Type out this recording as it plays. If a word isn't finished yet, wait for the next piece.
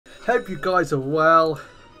Hope you guys are well.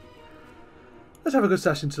 Let's have a good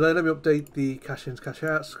session today. Let me update the cash-ins,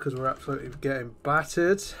 cash-outs because we're absolutely getting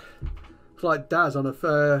battered. It's like Daz on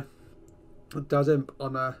Daz Imp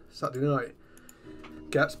on a Saturday night.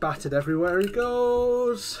 Gets battered everywhere he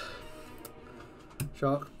goes.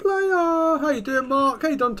 Shark player. How you doing, Mark?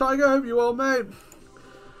 Hey, Don Tiger. Hope you well, mate.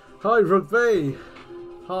 Hi, Rugby.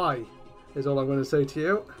 Hi is all I'm going to say to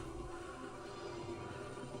you.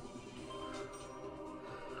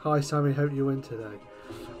 Hi, Sammy. Hope you win today.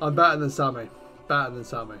 I'm better than Sammy. Better than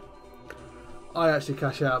Sammy. I actually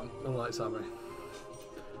cash out unlike Sammy.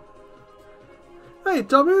 Hey,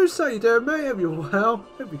 Domus. How you doing, mate? Hope you're well.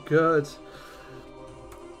 Hope you're good.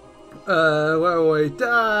 Where are we?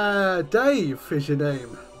 Dave is your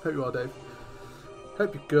name. Hope you are, Dave.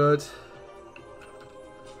 Hope you're good.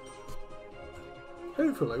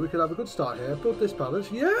 Hopefully we can have a good start here. Build this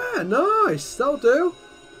balance. Yeah, nice. That'll do.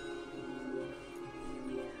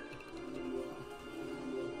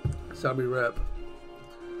 Sammy Rip.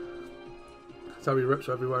 Sammy rips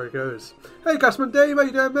everywhere he goes. Hey, Gasman Dave, how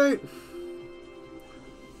you doing, mate?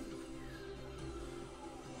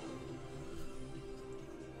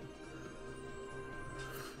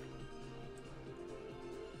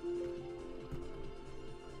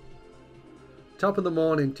 Top of the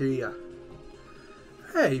morning to you.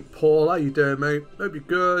 Hey, Paul, how you doing, mate? Hope you're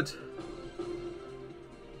good.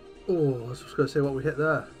 Oh, I was just going to say what we hit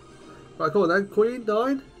there. Right, go on then. Queen,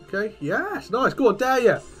 9. Okay, yes, nice. Go on, dare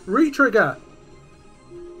you. Re-trigger.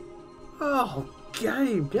 Oh,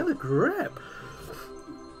 game. Get a grip.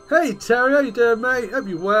 Hey, Terry, how you doing, mate? Hope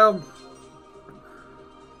you're well.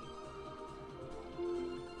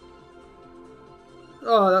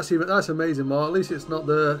 Oh, that's amazing, Mark. At least it's not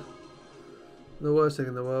the worst thing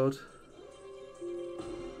in the world.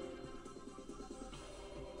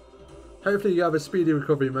 Hopefully you have a speedy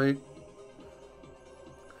recovery, mate.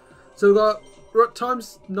 So we're at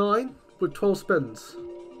times 9 with 12 spins.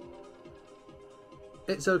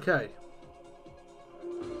 It's okay.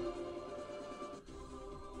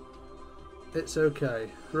 It's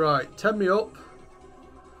okay. Right, 10 me up.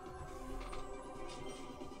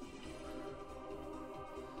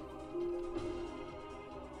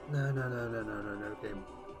 No, game.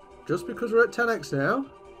 Just because we're at 10x now,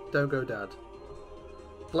 don't go dad.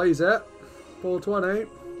 Blaze it. 420.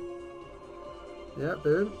 Yeah,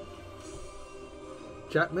 boom.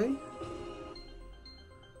 Jack me.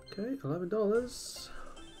 Okay, $11.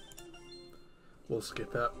 We'll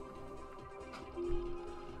skip it.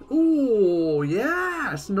 Ooh,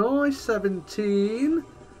 yes, nice. 17.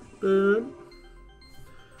 Boom.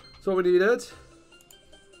 That's what we needed.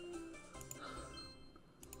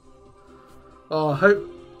 Oh,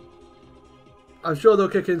 I'm sure they'll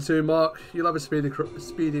kick in soon, Mark. You'll have a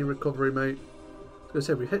speedy recovery, mate. I was going to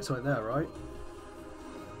say, we hit something there, right?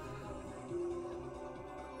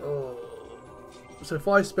 Oh. So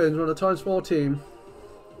 5 spins, we're on a times 14.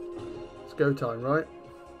 It's go time, right?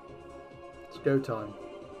 It's go time.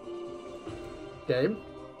 Game.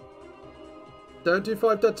 Don't do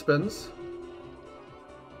 5 dead spins.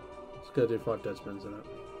 Let's go do 5 dead spins, innit?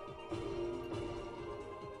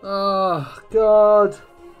 Oh, God.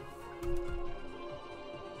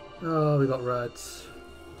 Oh, we got reds.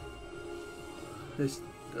 I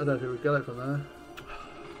don't think we get it from there.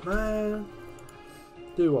 Man.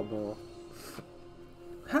 Do one more.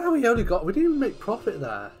 How we only got... We didn't even make profit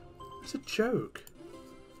there. It's a joke.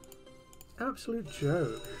 Absolute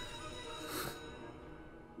joke.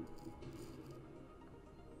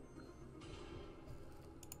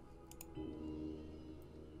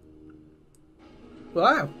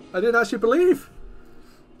 Wow. I didn't actually believe.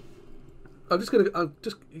 You just gotta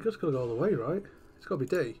go all the way, right? It's gotta be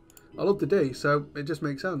D. I love the D, so it just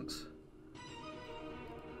makes sense.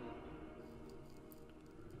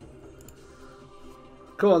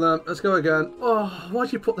 Come on then, let's go again. Oh,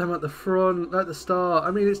 why'd you put them at the front, at the start?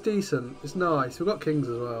 I mean, it's decent, it's nice. We've got kings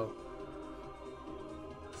as well.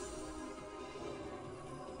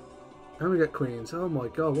 And we get queens. Oh my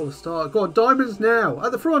god, what a start. Go on, diamonds now,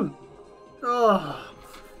 at the front. Oh,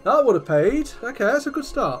 that would have paid. Okay, that's a good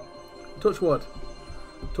start. Touch wood.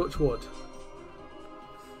 Touch wood.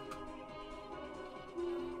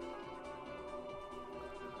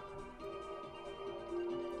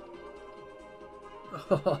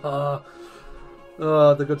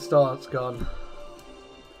 Oh, the good start's gone.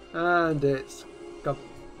 And it's gone.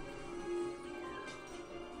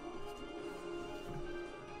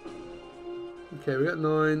 Okay, we got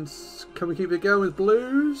 9s. Can we keep it going with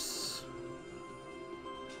blues?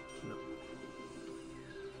 No.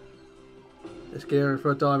 It's gearing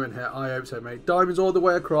for a diamond hit. I hope so, mate. Diamonds all the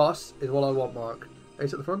way across is what I want, Mark.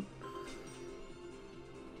 Ace at the front.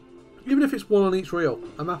 Even if it's one on each reel,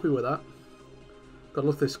 I'm happy with that. God,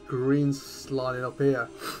 look at this green sliding up here.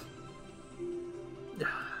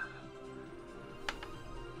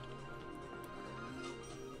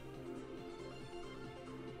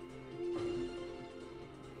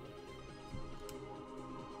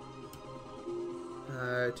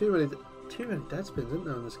 Too many dead spins, isn't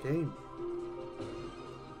there, in this game?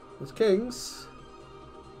 There's kings.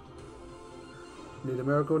 Need a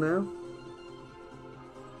miracle now.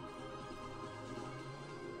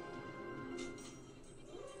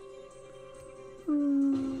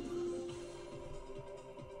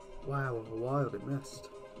 Wow, a wild it missed.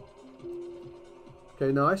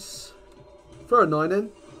 Okay, nice. Throw a 9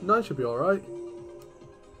 in. 9 should be alright.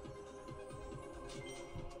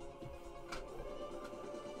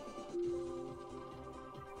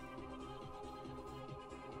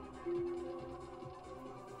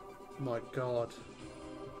 My God.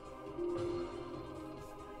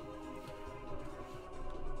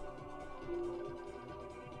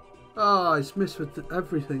 Oh, he's missed with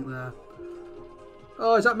everything there.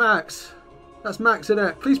 Oh, is that Max? That's Max, isn't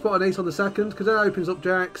it? Please put an ace on the second, because that opens up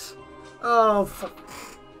jacks. Oh, fuck.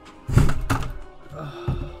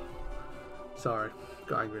 Oh. Sorry.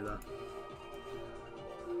 Got angry there.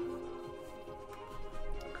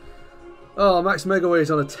 Oh, Max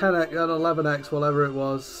Megaways on a 10x, an 11x, whatever it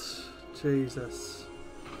was. Jesus.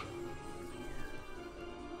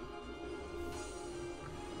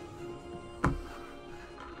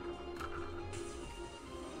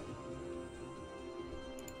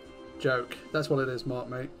 Joke. That's what it is, Mark,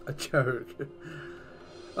 mate. A joke.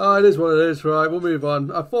 Oh, it is what it is. Right, we'll move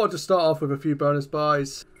on. I thought I'd just start off with a few bonus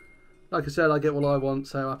buys. Like I said, I get what I want,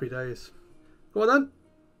 so happy days. Go on then.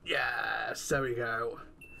 Yes, there we go.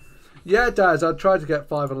 Yeah, Daz, I tried to get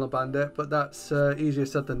 5 on the bandit, but that's easier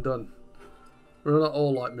said than done. We're not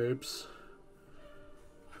all like moobs.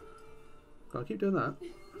 I'll keep doing that.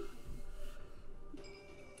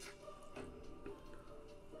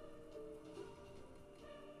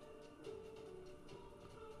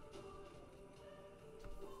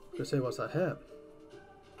 Let's see what's that hit.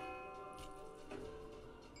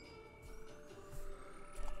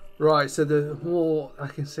 Right, so the more I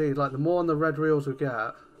can see, like the more on the red reels we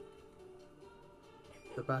get,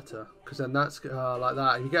 the better. Because then that's like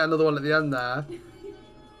that. You get another one at the end there.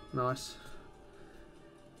 Nice.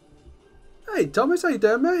 Hey Thomas, how you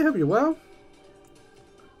doing, mate? Hope you're well.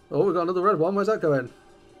 Oh, we got another red one. Where's that going?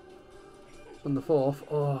 On the 4th.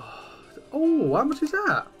 Oh, how much is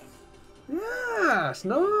that? Yes,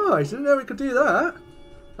 nice. Didn't know we could do that.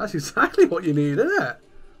 That's exactly what you need, isn't it?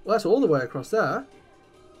 Well, that's all the way across there.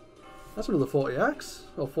 That's another 40x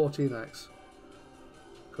or 14x.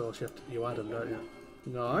 Of course, you add them, don't you?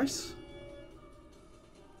 Nice.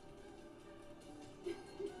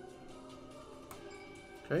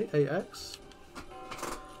 Okay, 8x.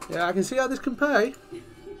 Yeah, I can see how this can pay.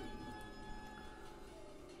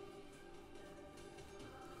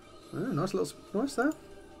 Oh, nice little, nice there.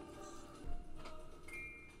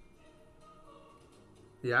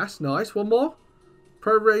 Yes, nice. One more.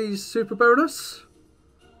 Pro Raise Super Bonus.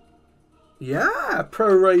 Yeah,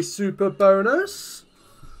 Pro Race Super Bonus.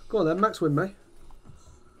 Go on then, Max, win me.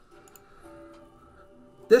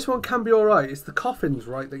 This one can be alright. It's the coffins,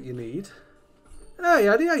 right, that you need. Hey,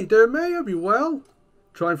 Eddie, how you doing, mate? Hope you well.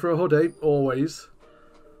 Trying for a hoodie, always.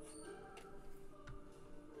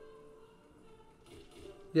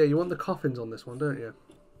 Yeah, you want the coffins on this one, don't you?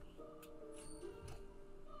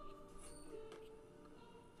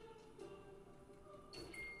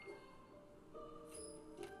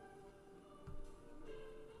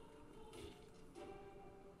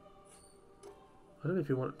 I don't know if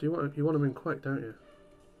you want. You want them in quick, don't you?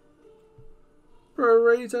 Pro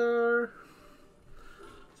Razor.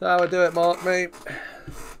 That's how I do it, Mark, mate.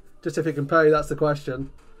 Just if it can pay, that's the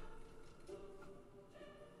question.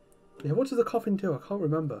 Yeah, what does the coffin do? I can't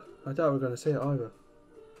remember. I doubt we're going to see it either.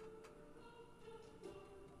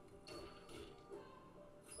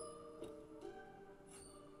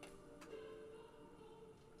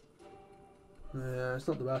 Yeah, it's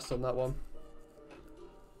not the best on that one.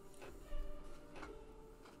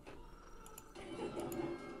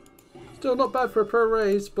 Still not bad for a pro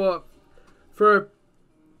raise, but for a...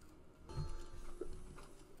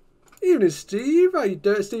 Evening, Steve. How you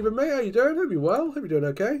doing, Stephen, mate? How you doing? Hope you're well. Hope you're doing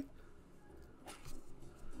okay.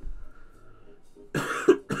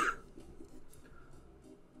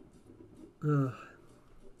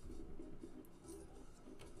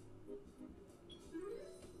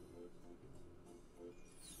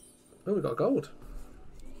 Oh, we got gold.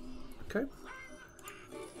 Okay.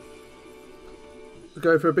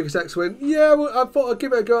 Going for a biggest X win. Yeah, well, I thought I'd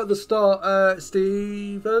give it a go at the start,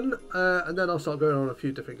 Stephen, and then I'll start going on a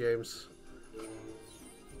few different games.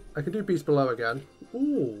 I can do Beast Below again.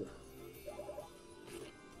 Ooh.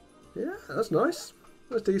 Yeah, that's nice.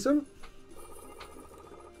 That's decent.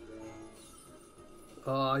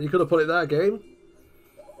 Ah, you could have put it there, game.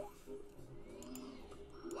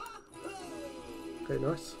 Okay,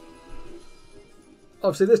 nice.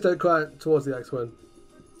 Obviously, this don't count towards the X-Win.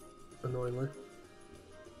 Annoyingly.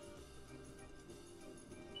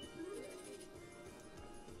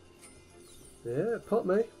 Yeah, pop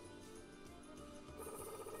me.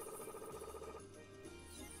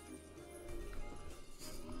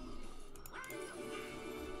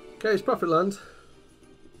 Okay, it's Profit Land.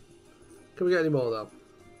 Can we get any more though?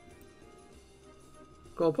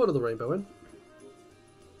 Go on, put another rainbow in.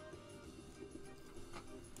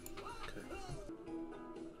 Okay.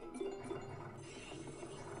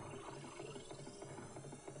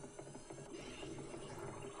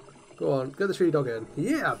 Go on, get the tree dog in.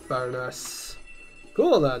 Yeah, bonus.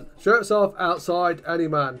 Go on then. Shirts off, outside, any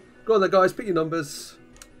man. Go on then, guys, pick your numbers.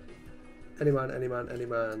 Any man, any man, any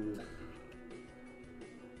man.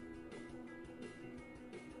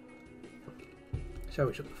 Shall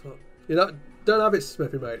we shut the fuck? You know, don't have it,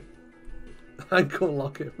 Smithy, mate. Ankle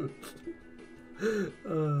lock him.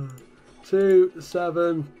 2,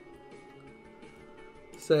 7,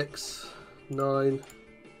 6, 9.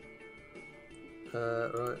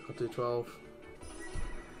 Right, I'll do 12.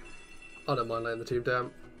 I don't mind laying the team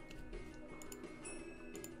down.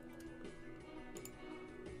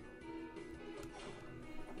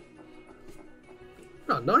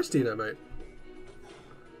 Oh, nice Dino, mate.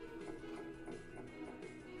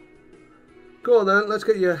 Go on then, let's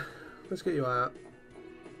get you out.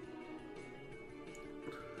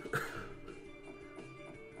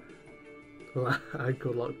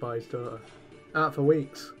 Ankle lock by his daughter. Out for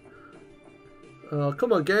weeks. Oh,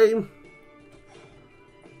 come on, game.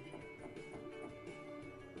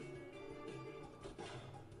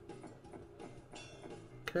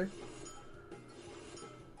 Okay.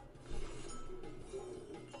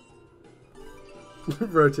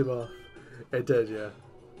 Wrote him off. It did, yeah.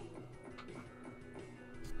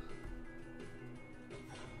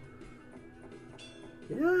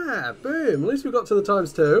 Yeah, boom. At least we got to the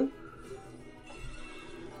 ×2.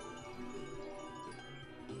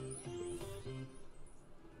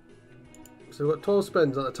 So we've got 12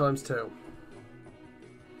 spins at the ×2.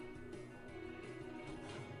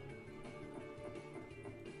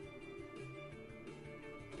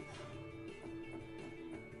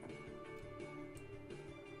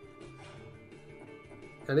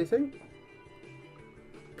 Anything?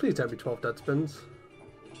 Please don't be 12 dead spins.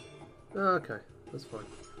 Okay, that's fine.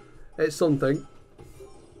 It's something.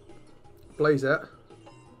 Blaze it.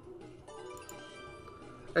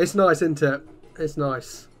 It's nice, isn't it? It's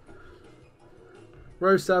nice.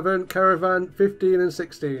 Row 7, Caravan 15 and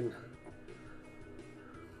 16.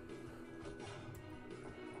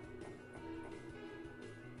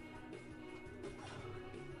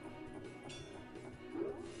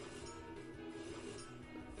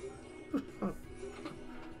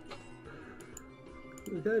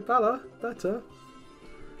 Okay, Bala, better.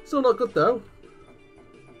 Still not good though.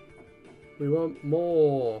 We want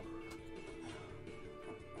more.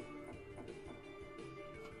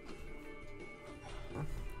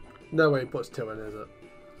 No way he puts 2 in, is it?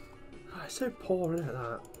 Oh, it's so poor, isn't it,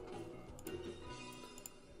 that?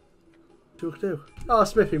 What do we do? Oh,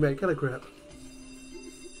 Smithy, mate, get a grip.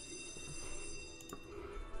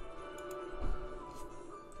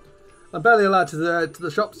 I'm barely allowed to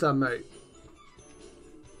the shop stand, mate.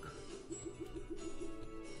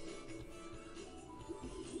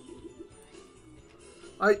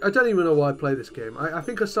 I don't even know why I play this game. I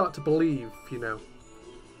think I start to believe, you know.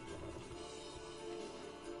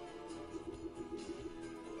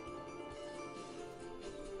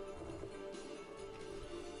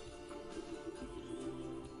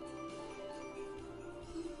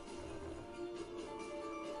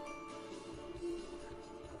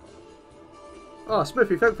 Oh,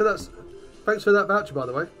 Smithy, thanks for that voucher, by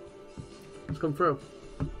the way. It's come through.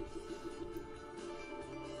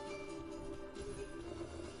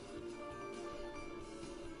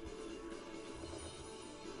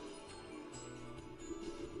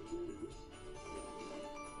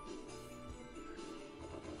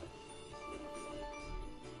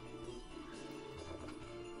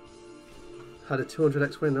 Had a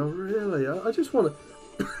 200x win. Oh, really? I just want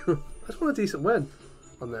a, I just want a decent win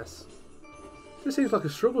on this. It seems like a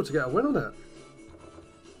struggle to get a win on it.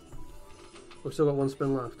 We've still got 1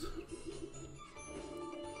 spin left.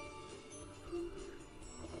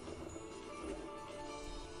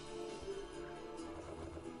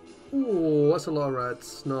 Ooh, that's a lot of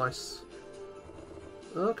reds. Nice.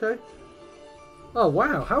 Okay. Oh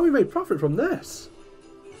wow, how we made profit from this?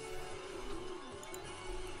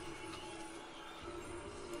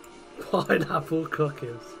 Pineapple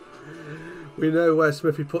cookies. We know where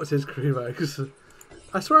Smithy puts his cream eggs.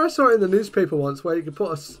 I swear I saw it in the newspaper once where you could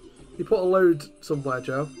put a load somewhere,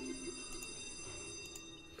 Joe.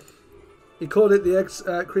 He called it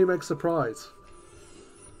the cream egg surprise.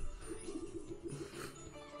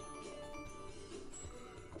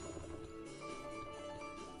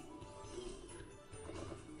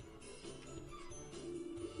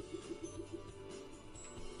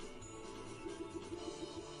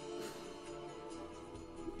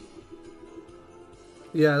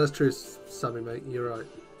 Yeah, that's true, Sammy, mate. You're right.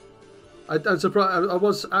 I'm surprised. I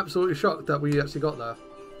was absolutely shocked that we actually got there,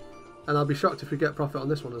 and I'll be shocked if we get profit on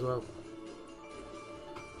this one as well.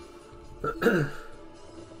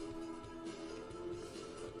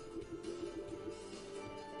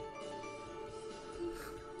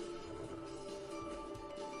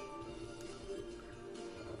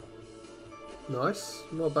 Nice,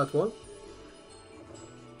 not a bad one.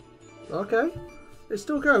 Okay, it's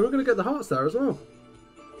still going. We're going to get the hearts there as well.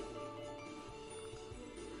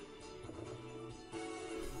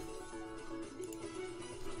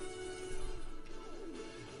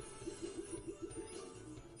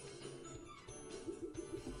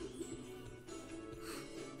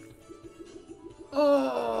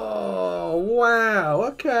 Oh, wow.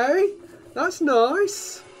 Okay. That's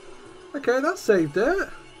nice. Okay, that saved it.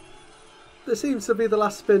 There seems to be the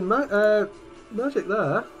last spin magic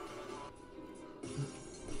there.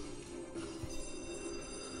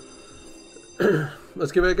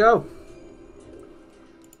 Let's give it a go.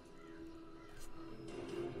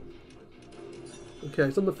 Okay,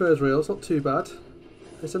 it's on the first reel. It's not too bad.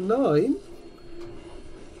 It's a 9.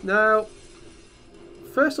 Now,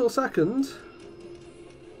 first or second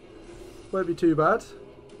won't be too bad.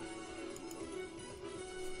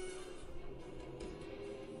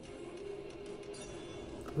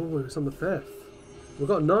 Oh, it's on the 5th. We've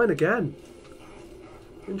got a 9 again.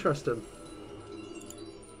 Interesting.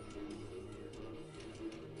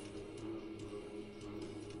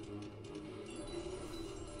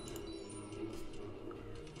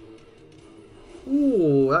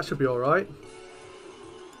 Ooh, that should be alright.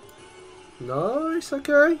 Nice,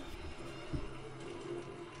 okay.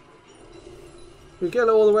 If we get it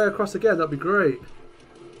all the way across again, that'd be great.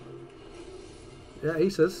 Yeah,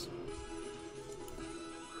 aces.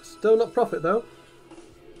 Still not profit though.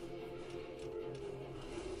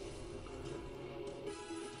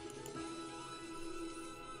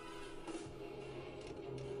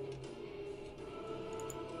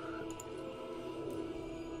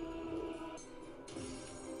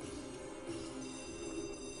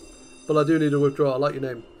 But I do need a withdrawal. I like your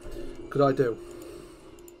name. Because I do.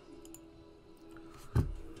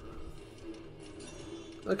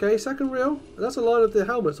 Okay, second reel. That's a line of the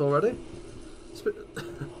helmets already.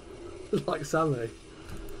 Like Sammy.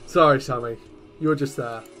 Sorry, Sammy. You were just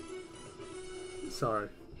there. Sorry.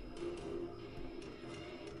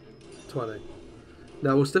 20.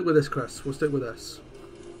 No, we'll stick with this, Chris. We'll stick with this.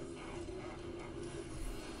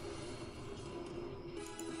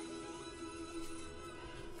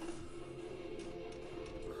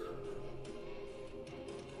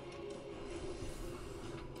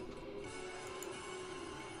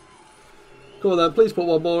 Come on then, please put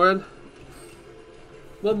one more in.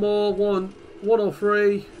 One more, one or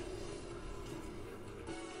three.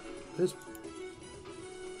 There's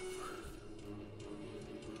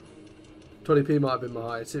 20p might have been my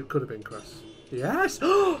highest. It could have been Chris. Yes!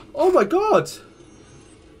 Oh my god!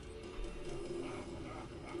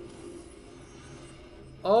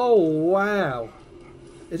 Oh wow!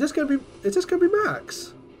 Is this gonna be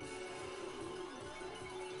max?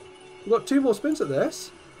 We've got 2 more spins at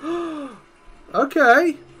this.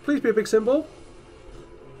 Okay, please be a big symbol.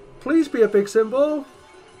 Please be a big symbol.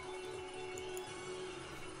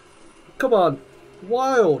 Come on.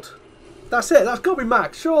 Wild. That's it. That's got to be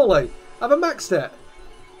max, surely. Have I maxed it?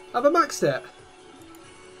 Have I maxed it?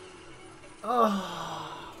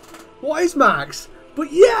 Oh. What is max?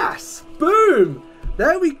 But yes! Boom!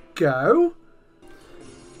 There we go.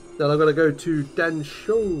 Then I'm going to go to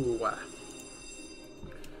Densho.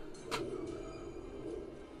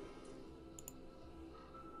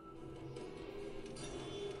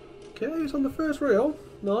 Okay, it's on the first reel.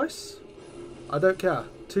 Nice. I don't care.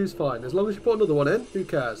 2's fine. As long as you put another one in, who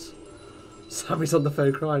cares? Sammy's on the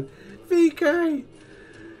phone crying. VK!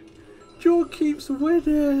 Jord keeps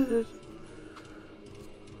winning!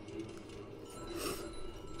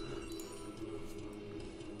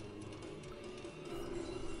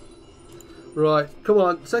 Right, come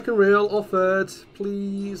on. Second reel or third,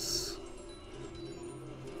 please.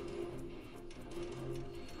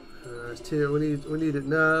 It's two. We need it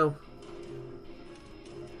now.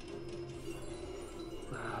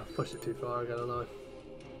 I've pushed it too far again, haven't I?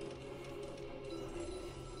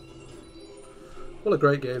 What a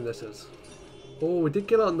great game this is. Oh, we did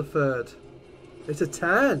get it on the third. It's a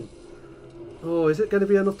 10. Oh, is it going to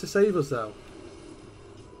be enough to save us though?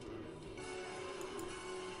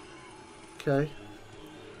 Okay.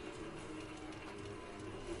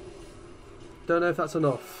 Don't know if that's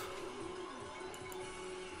enough.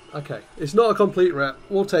 Okay, it's not a complete rep.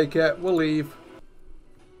 We'll take it. We'll leave.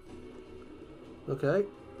 Okay.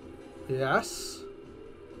 Yes.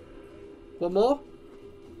 One more?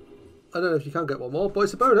 I don't know if you can get one more, but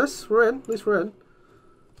it's a bonus. We're in. At least we're in.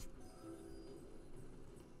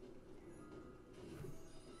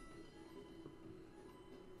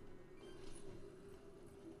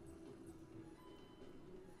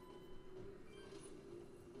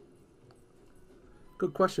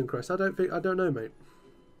 Good question, Chris. I don't know, mate.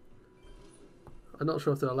 I'm not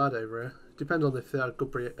sure if they're allowed over here. Depends on if they have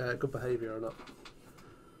good behaviour or not.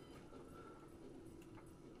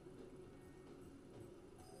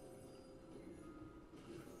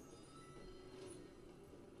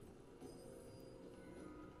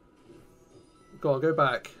 Go on, go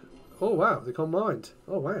back. Oh wow, they combined.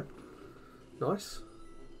 Oh wow, nice.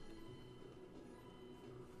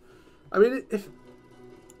 I mean, if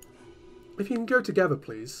you can go together,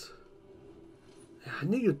 please. Yeah, I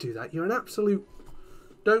knew you'd do that. You're an absolute.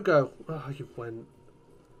 Don't go. Oh, you went.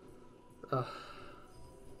 Not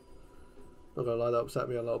gonna lie, that upset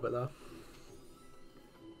me a little bit there.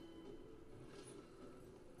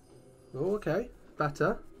 Oh, okay,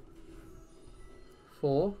 better.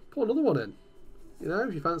 4. Put another one in. You know,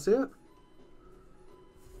 if you fancy it.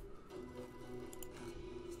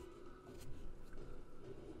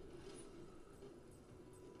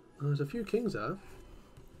 Oh, there's a few kings there.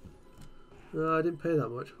 No, I didn't pay that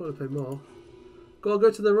much. I thought I'd pay more. Go on,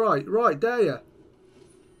 go to the right. Right, dare you?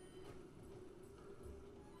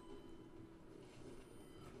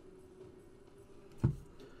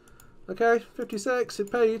 Okay, 56.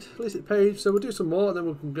 It paid. At least it paid. So we'll do some more, and then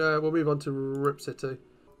we can go. We'll move on to Rip City.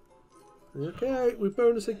 Okay, we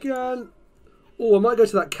bonus again. Oh, I might go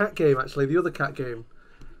to that cat game actually. The other cat game.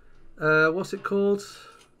 What's it called?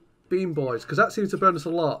 Bean Boys, because that seems to bonus a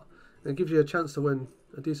lot and gives you a chance to win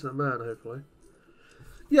a decent amount, hopefully.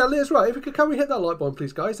 Yeah, Leah's right. Can we hit that like button,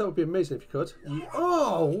 please, guys? That would be amazing if you could.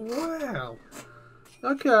 Oh, wow.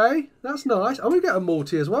 Okay, that's nice. And we get a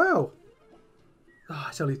multi as well. Oh,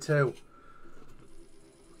 it's only 2.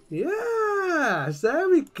 Yes, there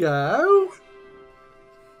we go.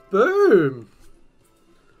 Boom.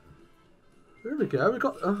 There we go. We've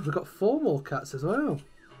got 4 more cats as well.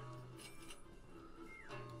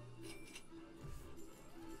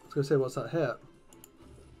 I was going to say, what's that hit?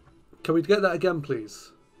 Can we get that again,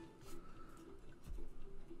 please?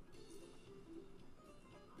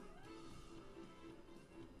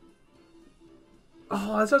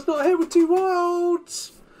 Oh, that's not a hit with 2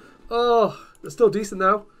 wilds. Oh, that's still decent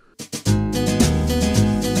now.